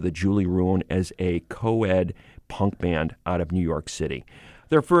together the Julie Ruin as a co-ed punk band out of New York City.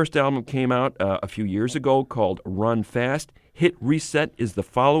 Their first album came out a few years ago called Run Fast. Hit Reset is the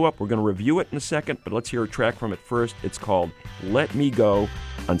follow-up. We're going to review it in a second, but let's hear a track from it first. It's called Let Me Go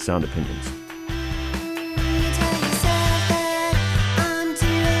on Sound Opinions.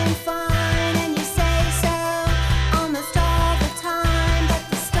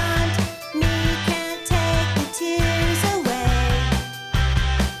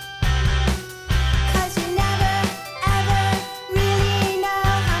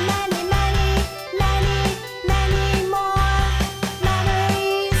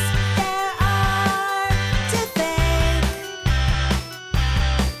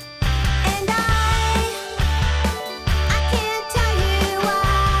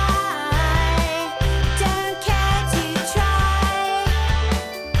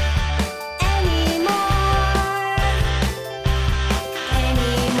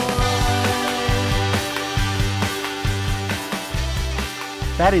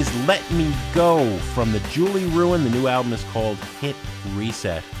 That is Let Me Go from the Julie Ruin. The new album is called Hit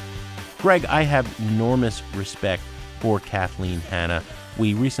Reset. Greg, I have enormous respect for Kathleen Hanna.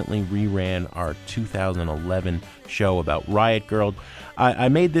 We recently reran our 2011 show about Riot Grrrl. I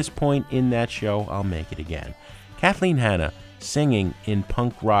made this point in that show. I'll make it again. Kathleen Hanna singing in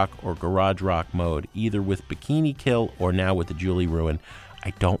punk rock or garage rock mode, either with Bikini Kill or now with the Julie Ruin.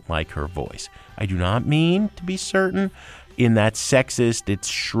 I don't like her voice. I do not mean to be certain in that sexist, it's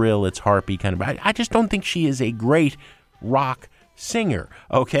shrill, it's harpy kind of. I just don't think she is a great rock singer,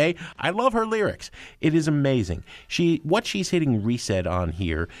 okay? I love her lyrics. It is amazing. What she's hitting reset on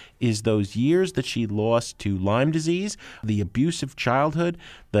here is those years that she lost to Lyme disease, the abusive childhood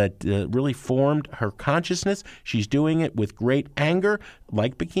that really formed her consciousness. She's doing it with great anger,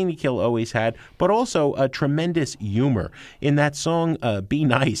 like Bikini Kill always had, but also a tremendous humor. In that song, Be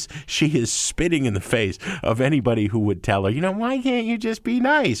Nice, she is spitting in the face of anybody who would tell her, why can't you just be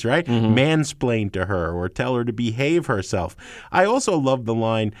nice, right? Mm-hmm. Mansplain to her or tell her to behave herself. I also love the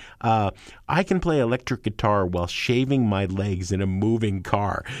line, I can play electric guitar while shaving my legs in a moving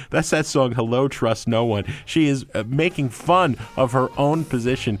car. That's that song, Hello, Trust No One. She is making fun of her own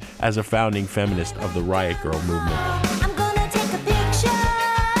position as a founding feminist of the Riot Grrrl movement.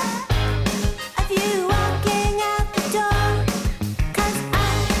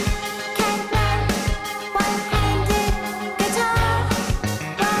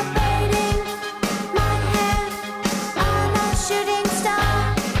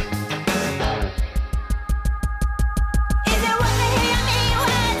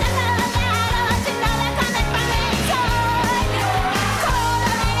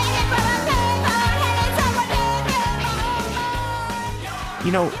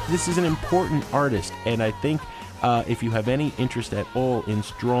 This is an important artist, and I think if you have any interest at all in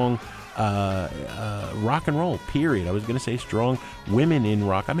strong rock and roll, period. I was going to say strong women in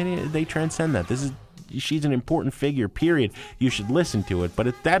rock. I mean, they transcend that. She's an important figure, period. You should listen to it,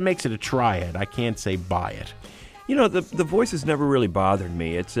 but that makes it a triad. I can't say buy it. The voice has never really bothered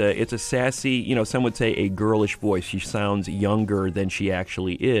me. It's a sassy, some would say a girlish voice. She sounds younger than she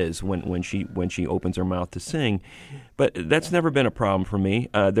actually is when she opens her mouth to sing. But that's never been a problem for me.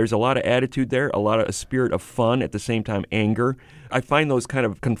 There's a lot of attitude there, a spirit of fun, at the same time anger. I find those kind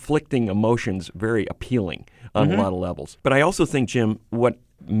of conflicting emotions very appealing on a lot of levels. But I also think, Jim, what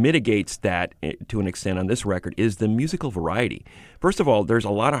mitigates that to an extent on this record is the musical variety. First of all, there's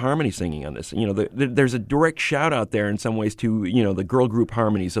a lot of harmony singing on this. There's a direct shout out there in some ways to, the girl group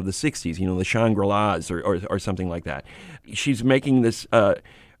harmonies of the 60s, the Shangri-Las or something like that. She's making this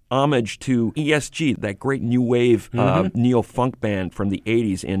homage to ESG, that great new wave neo-funk band from the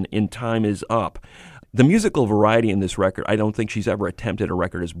 80s in Time Is Up. The musical variety in this record, I don't think she's ever attempted a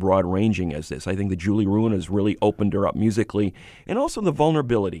record as broad-ranging as this. I think the Julie Ruin has really opened her up musically, and also the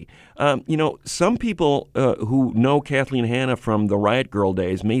vulnerability. Some people who know Kathleen Hanna from the Riot Grrrl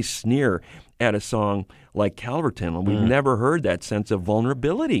days may sneer at a song like Calverton. We've never heard that sense of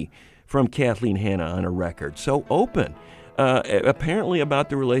vulnerability from Kathleen Hanna on a record. So open. Apparently about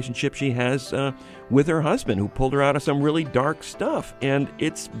the relationship she has with her husband, who pulled her out of some really dark stuff. And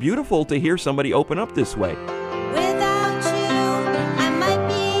it's beautiful to hear somebody open up this way. Without you, I might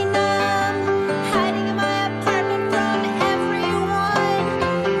be numb, hiding in my apartment from everyone.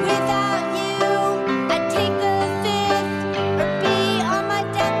 Without you, I'd take the fifth, or be on my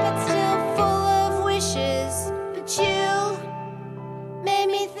deathbed still full of wishes. But you made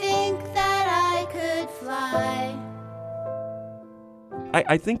me think that I could fly.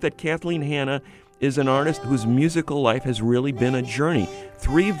 I think that Kathleen Hanna is an artist whose musical life has really been a journey.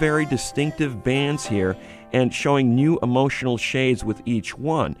 3 very distinctive bands here, and showing new emotional shades with each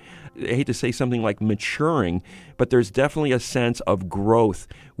one. I hate to say something like maturing, but there's definitely a sense of growth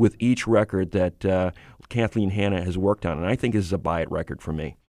with each record that Kathleen Hanna has worked on, and I think this is a buy it record for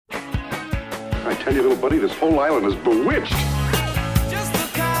me. I tell you, little buddy, this whole island is bewitched.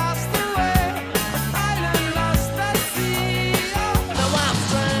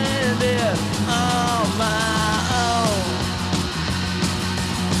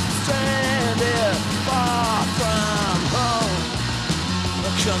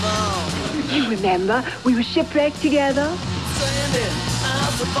 You remember, we were shipwrecked together.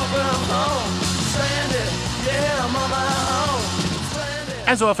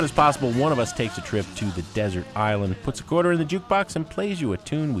 As often as possible, one of us takes a trip to the desert island, puts a quarter in the jukebox, and plays you a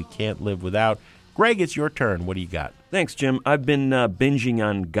tune we can't live without. Greg, it's your turn. What do you got? Thanks, Jim. I've been binging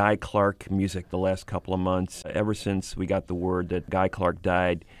on Guy Clark music the last couple of months, ever since we got the word that Guy Clark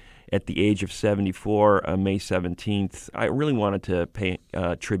died at the age of 74, May 17th. I really wanted to pay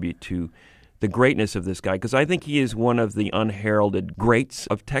tribute to the greatness of this guy, because I think he is one of the unheralded greats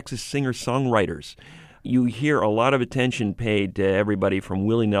of Texas singer-songwriters. You hear a lot of attention paid to everybody from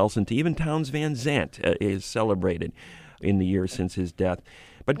Willie Nelson to even Townes Van Zandt is celebrated in the years since his death.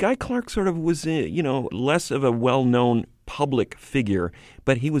 But Guy Clark sort of was, less of a well-known public figure,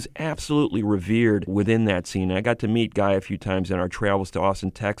 but he was absolutely revered within that scene. I got to meet Guy a few times in our travels to Austin,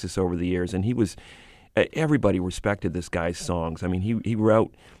 Texas over the years, and he was, everybody respected this guy's songs. I mean, he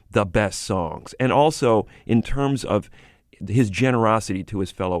wrote the best songs. And also, in terms of his generosity to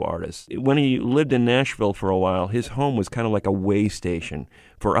his fellow artists. When he lived in Nashville for a while, his home was kind of like a way station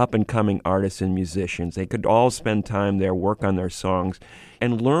for up-and-coming artists and musicians. They could all spend time there, work on their songs,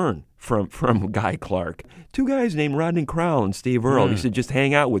 and learn from Guy Clark. Two guys named Rodney Crowell and Steve Earle. He said, just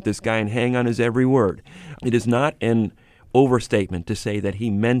hang out with this guy and hang on his every word. It is not an overstatement to say that he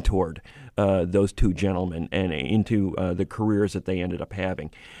mentored those two gentlemen and into the careers that they ended up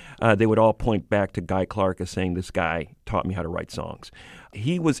having. They would all point back to Guy Clark as saying, this guy taught me how to write songs.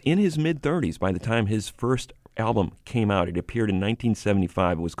 He was in his mid-30s by the time his first album came out. It appeared in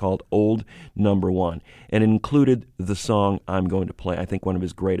 1975. It was called Old Number One, and it included the song I'm Going to Play, I think one of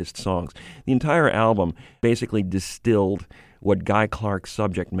his greatest songs. The entire album basically distilled what Guy Clark's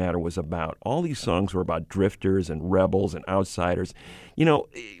subject matter was about. All these songs were about drifters and rebels and outsiders, you know,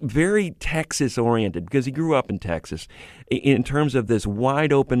 very Texas-oriented, because he grew up in Texas, in terms of this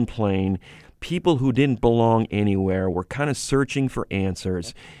wide-open plain. People who didn't belong anywhere were kind of searching for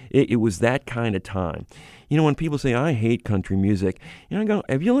answers. It was that kind of time. You know, when people say, I hate country music, you know, I go,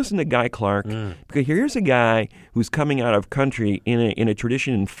 have you listened to Guy Clark? Because here's a guy who's coming out of country in a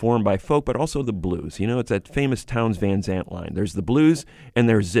tradition informed by folk, but also the blues. You know, it's that famous Townes Van Zandt line. There's the blues and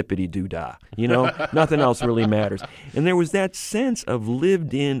there's zippity-doo-dah. You know, nothing else really matters. And there was that sense of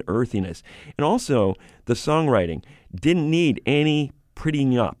lived-in earthiness. And also, the songwriting didn't need any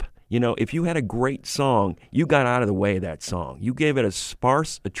prettying up. You know, if you had a great song, you got out of the way of that song. You gave it as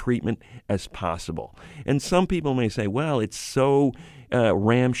sparse a treatment as possible. And some people may say, well, it's so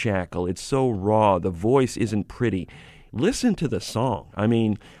ramshackle, it's so raw, the voice isn't pretty. Listen to the song. I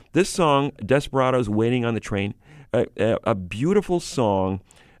mean, this song, Desperado's Waiting on the Train, a beautiful song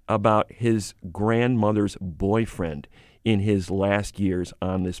about his grandmother's boyfriend in his last years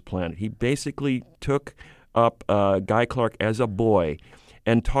on this planet. He basically took up Guy Clark as a boy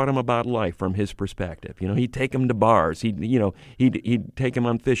and taught him about life from his perspective. You know, he'd take him to bars. He'd take him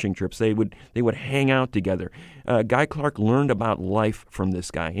on fishing trips. They would hang out together. Guy Clark learned about life from this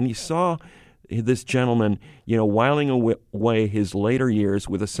guy, and he saw this gentleman, you know, whiling away his later years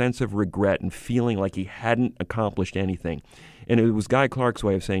with a sense of regret and feeling like he hadn't accomplished anything. And it was Guy Clark's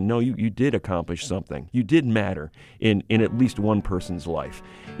way of saying, no, you did accomplish something. You did matter in at least one person's life.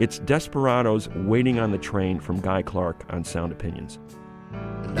 It's Desperado's Waiting on the Train from Guy Clark on Sound Opinions.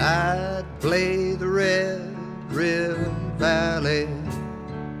 And I'd play the Red River Valley,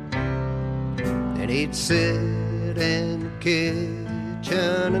 and he'd sit in the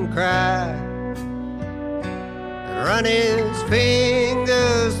kitchen and cry, and run his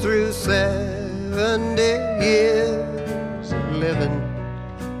fingers through 70 years of living,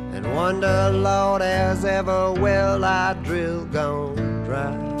 and wonder, Lord, has ever well I drill gone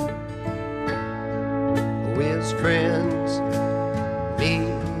dry. His friends, me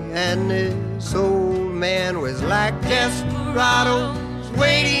and this old man, was like desperados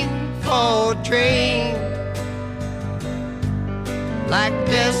waiting for a train, like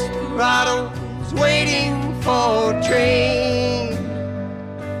desperados waiting for a train.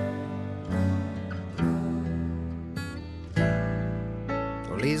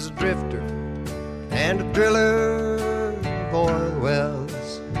 Well, he's a drifter and a driller of oil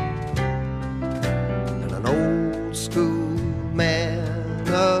wells, and an old school man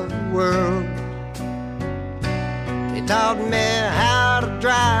of the world. He taught me how to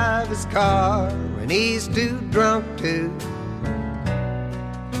drive his car when he's too drunk to,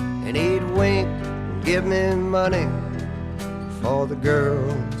 and he'd wink and give me money for the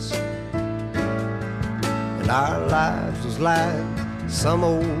girls. And our lives was like some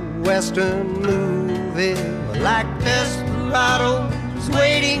old western movie, like desperados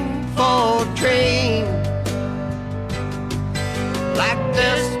waiting for a train, like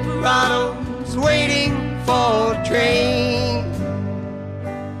desperados waiting for a train.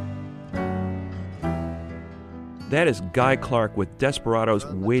 That is Guy Clark with Desperados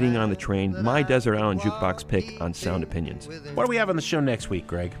Waiting on the Train, my Desert Island Jukebox pick on Sound Opinions. What do we have on the show next week,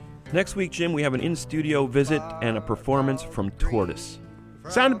 Greg? Next week, Jim, we have an in-studio visit and a performance from Tortoise.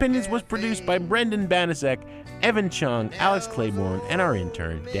 Sound Opinions was produced by Brendan Banaszak, Evan Chung, Alex Claiborne, and our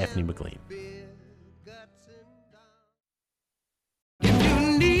intern, Daphne McLean.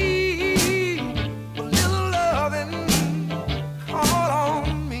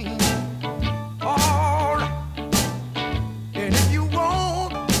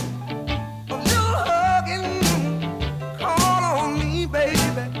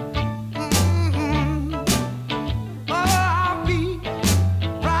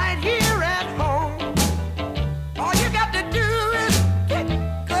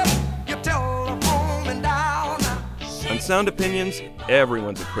 Sound Opinions,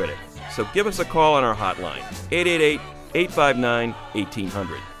 everyone's a critic. So give us a call on our hotline,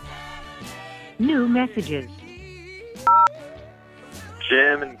 859-1800. New messages.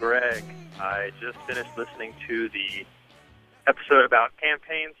 Jim and Greg, I just finished listening to the episode about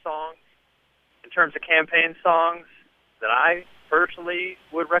campaign songs. In terms of campaign songs that I personally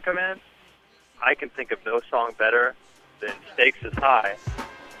would recommend, I can think of no song better than Stakes is High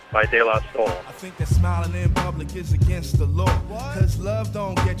by De La Soul. I think that smiling in public is against the law. Cause love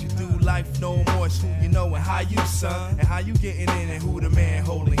don't get you through life no more. It's who you know and how you, son. And how you getting in and who the man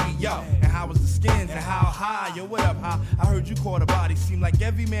holding he, yo. And how was the skins and how high, yo, what up, how? I heard you caught a body. Seem like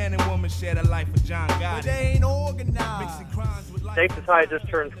every man and woman shared a life of John Gotti. But they ain't organized. Mixing crimes with life. Stakes is High just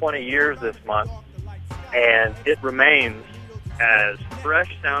turned 20 years this month, and it remains as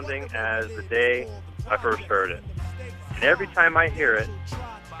fresh sounding as the day I first heard it. And every time I hear it,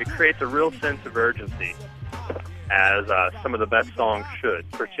 it creates a real sense of urgency, as some of the best songs should,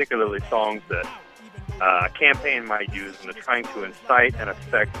 particularly songs that a campaign might use when they're trying to incite and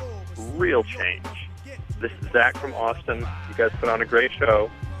affect real change. This is Zach from Austin. You guys put on a great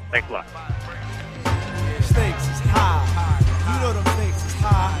show. Thanks a lot. Stakes is high. You know them stakes is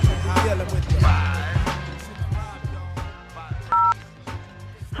high. You're dealing with the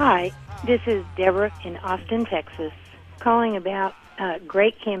Hi, this is Deborah in Austin, Texas, calling about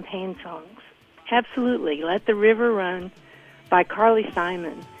great campaign songs. Absolutely. Let the River Run by Carly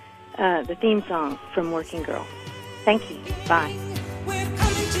Simon, the theme song from Working Girl. Thank you. Bye.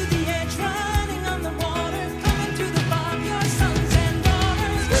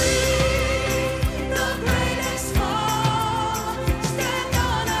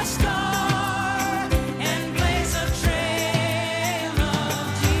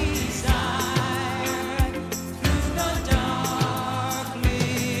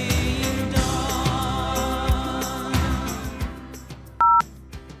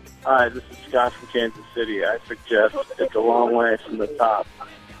 Hi, this is Scott from Kansas City. I suggest It's a Long Way from the Top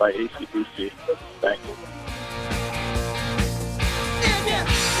by AC/DC. Thank you.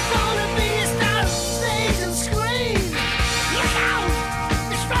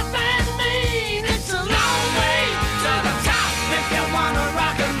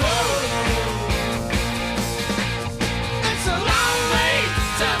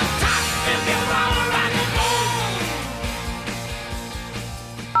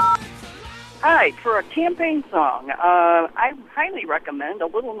 Hi, for a campaign song, I highly recommend a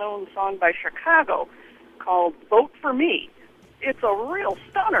little-known song by Chicago called Vote for Me. It's a real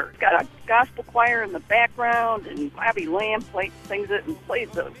stunner. It's got a gospel choir in the background, and Bobby Lamb sings it and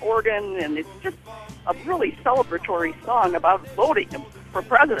plays the organ, and it's just a really celebratory song about voting for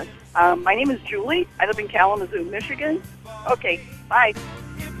president. My name is Julie. I live in Kalamazoo, Michigan. Okay, bye.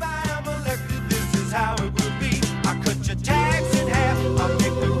 If I am elected, this is how it will be. I cut your tax in half. I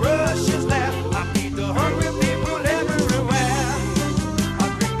make the Russians laugh. I feed the hungry people everywhere. I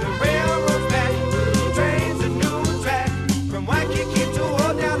bring the railroads back. Trains a new track from Waikiki to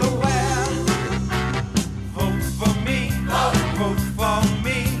Old Delaware. Vote for me. Vote for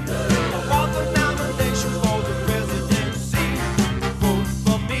me. I want the nomination for the presidency. Vote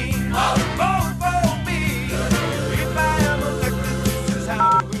for me. Vote for me. If I am elected, this is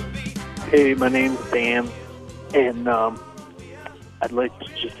how it will be. Hey, my name's Dan, and I'd like to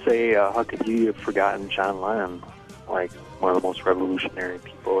just say, how could you have forgotten John Lennon, like one of the most revolutionary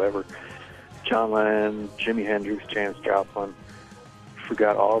people ever? John Lennon, Jimi Hendrix, Janis Joplin,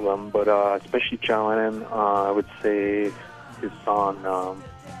 forgot all of them, but especially John Lennon, I would say his song,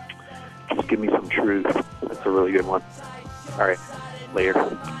 Just Give Me Some Truth. That's a really good one. All right,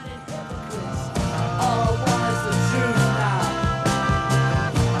 later.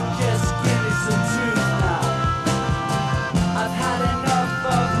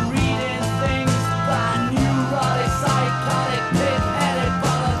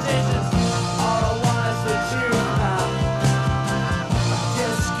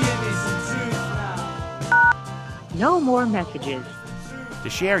 No more messages. To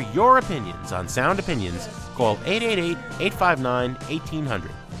share your opinions on Sound Opinions, call 888-859-1800.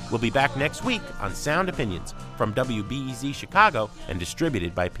 We'll be back next week on Sound Opinions from WBEZ Chicago and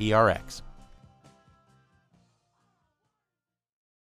distributed by PRX.